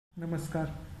नमस्कार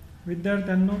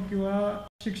विद्यार्थ्यांनो किंवा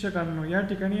शिक्षकांनो, या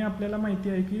ठिकाणी आपल्याला माहिती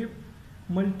आहे की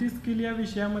मल्टीस्किल या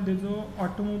विषयामध्ये जो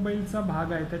ऑटोमोबाईलचा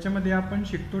भाग आहे त्याच्यामध्ये आपण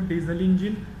शिकतो डिझेल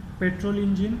इंजिन, पेट्रोल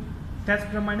इंजिन,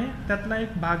 त्याचप्रमाणे त्यातला एक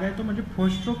भाग आहे तो म्हणजे 4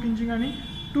 स्ट्रोक इंजिन आणि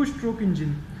 2 स्ट्रोक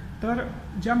इंजिन। तर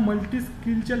ज्या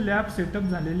मल्टीस्किलच्या लॅब सेटअप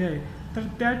झालेले आहे तर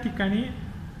त्या ठिकाणी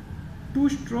 2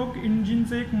 स्ट्रोक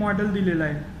इंजिनचं एक मॉडेल दिलेलं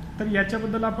आहे। तर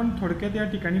याच्याबद्दल आपण थोडक्यात या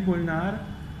ठिकाणी बोलणार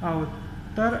आहोत।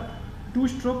 तर 2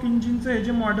 स्ट्रोक इंजिनचं हे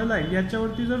जे मॉडेल आहे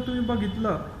याच्यावरती जर तुम्ही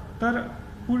बघितलं तर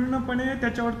पूर्णपणे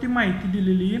त्याच्यावरती माहिती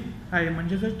दिलेली आहे।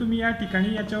 म्हणजे जर तुम्ही या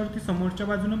ठिकाणी याच्यावरती समोरच्या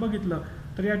बाजूने बघितलं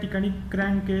तर या ठिकाणी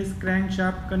क्रँक केस,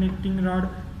 क्रँकशाफ्ट, कनेक्टिंग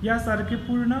रॉड यासारखे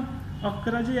पूर्ण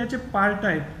 11 जे याचे पार्ट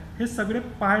आहेत हे सगळे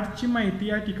पार्टची माहिती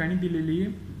या ठिकाणी दिलेली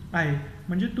आहे।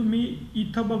 म्हणजे तुम्ही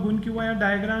इथं बघून किंवा या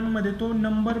डायग्राममध्ये तो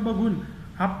नंबर बघून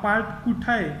हा पार्ट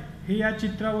कुठं आहे हे या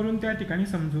चित्रावरून त्या ठिकाणी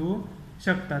समजू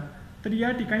शकतात। तर या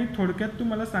ठिकाणी थोडक्यात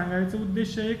तुम्हाला सांगायचा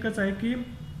उद्देश एकच आहे की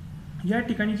या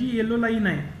ठिकाणी जी येलो लाईन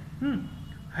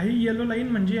आहे ही येलो लाईन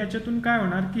म्हणजे याच्यातून काय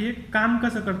होणार की हे काम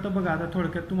कसं करतं बघा। आता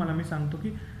थोडक्यात तुम्हाला मी सांगतो की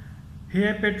हे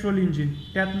आहे पेट्रोल इंजिन,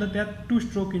 त्यातलं त्यात 2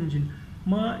 स्ट्रोक इंजिन।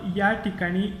 मग या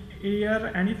ठिकाणी एअर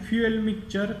आणि फ्युएल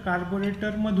मिक्सचर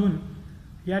कार्बोरेटरमधून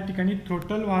या ठिकाणी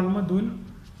थ्रोटल व्हॉल्वमधून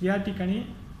या ठिकाणी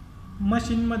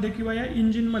मशीनमध्ये किंवा या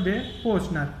इंजिनमध्ये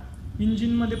पोहोचणार।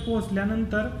 इंजिनमध्ये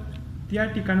पोहोचल्यानंतर या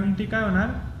ठिकाणून ती काय होणार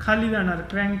खाली जाणार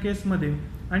क्रँक केसमध्ये,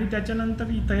 आणि त्याच्यानंतर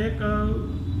इथं एक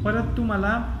परत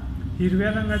तुम्हाला हिरव्या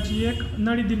रंगाची एक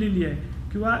नळी दिलेली आहे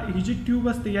किंवा ही जी ट्यूब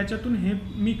असते याच्यातून हे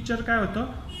मिक्सचर काय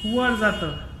होतं वर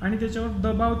जातं आणि त्याच्यावर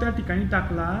दबाव त्या ठिकाणी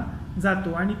टाकला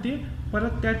जातो आणि ते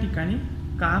परत त्या ठिकाणी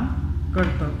काम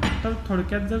करतं। तर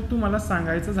थोडक्यात जर तुम्हाला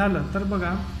सांगायचं झालं तर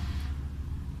बघा,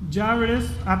 ज्या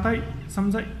वेळेस आता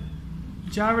समजा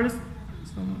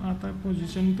आता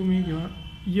पोझिशन तुम्ही घ्या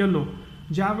येलो,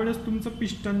 ज्या वेळेस तुमचं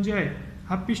पिस्टन जे आहे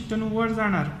हा पिस्टन वर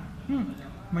जाणार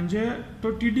म्हणजे तो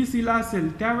TDCला असेल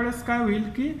त्यावेळेस काय होईल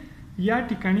की या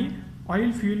ठिकाणी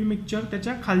ऑइल फ्युएल मिक्सचर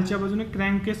त्याच्या खालच्या बाजूने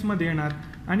क्रँक केसमध्ये येणार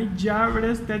आणि ज्या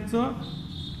वेळेस त्याचं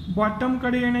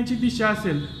बॉटमकडे येण्याची दिशा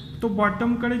असेल तो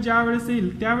बॉटमकडे ज्या वेळेस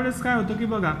येईल त्यावेळेस काय होतं की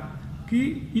बघा की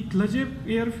इथलं जे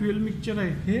एअर फ्युएल मिक्सचर आहे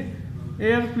हे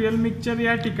एअर फ्युएल मिक्सचर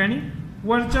या ठिकाणी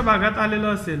वरच्या भागात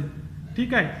आलेलं असेल।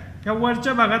 ठीक आहे, या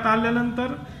वरच्या भागात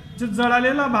आल्यानंतर जो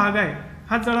जळालेला भाग आहे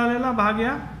हा जळालेला भाग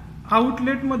या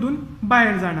आउटलेटमधून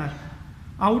बाहेर जाणार।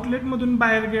 आउटलेटमधून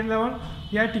बाहेर गेल्यावर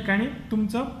या ठिकाणी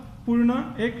तुमचं पूर्ण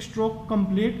एक स्ट्रोक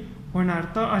कंप्लीट होणार।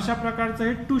 तर अशा प्रकारचं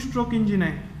हे 2 स्ट्रोक इंजिन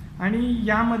आहे आणि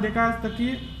यामध्ये काय असतं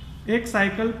की एक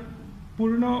सायकल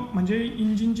पूर्ण म्हणजे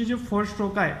इंजिनचे जे 4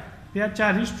 स्ट्रोक आहे या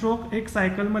 4ही स्ट्रोक एक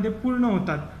सायकलमध्ये पूर्ण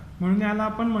होतात, म्हणून याला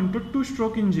आपण म्हणतो 2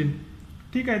 स्ट्रोक इंजिन।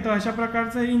 ठीक आहे, तर अशा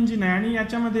प्रकारचं हे इंजिन आहे आणि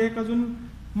याच्यामध्ये एक अजून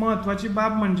महत्त्वाची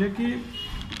बाब म्हणजे की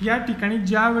या ठिकाणी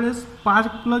ज्या वेळेस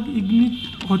स्पार्क प्लग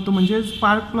इग्निट होतो म्हणजे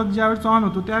स्पार्क प्लग ज्या वेळेस ऑन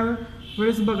होतो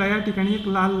त्यावेळेस बघा या ठिकाणी एक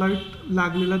लाल लाईट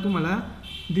लागलेला तुम्हाला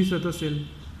दिसत असेल।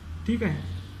 ठीक आहे,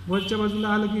 वरच्या बाजूला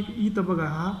आलं की इथं बघा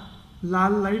हा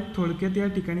लाल लाईट थोडक्यात या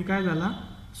ठिकाणी काय झाला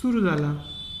सुरू झाला,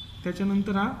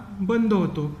 त्याच्यानंतर हा बंद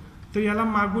होतो। तर याला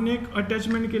मागून एक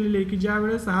अटॅचमेंट केलेली आहे की ज्या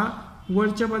वेळेस हा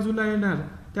वरच्या बाजूला येणार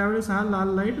त्यावेळेस हा लाल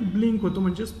लाईट ब्लिंक होतो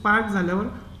म्हणजे स्पार्क झाल्यावर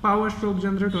पॉवर स्ट्रोक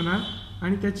जनरेट होणार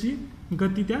आणि त्याची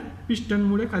गती त्या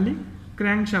पिस्टनमुळे खाली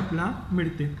क्रँकशाफ्टला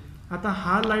मिळते। आता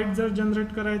हा लाईट जर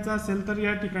जनरेट करायचा असेल तर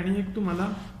या ठिकाणी एक तुम्हाला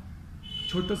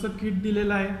छोटंसं किट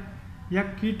दिलेलं आहे। या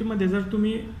किटमध्ये जर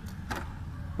तुम्ही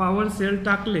पॉवर सेल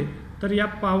टाकले तर या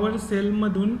पॉवर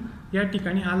सेलमधून या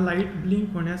ठिकाणी हा लाईट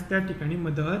ब्लिंक होण्यास त्या ठिकाणी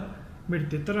मदत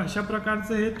मिळते। तर अशा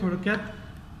प्रकारचं हे थोडक्यात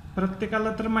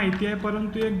प्रत्येकाला तर माहिती आहे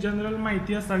परंतु एक जनरल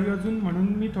माहिती असावी अजून म्हणून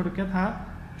मी थोडक्यात हा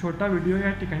छोटा व्हिडिओ या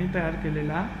ठिकाणी तयार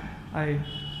केलेला आहे।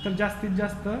 तर जास्तीत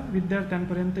जास्त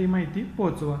विद्यार्थ्यांपर्यंत ही माहिती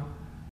पोहोचवा।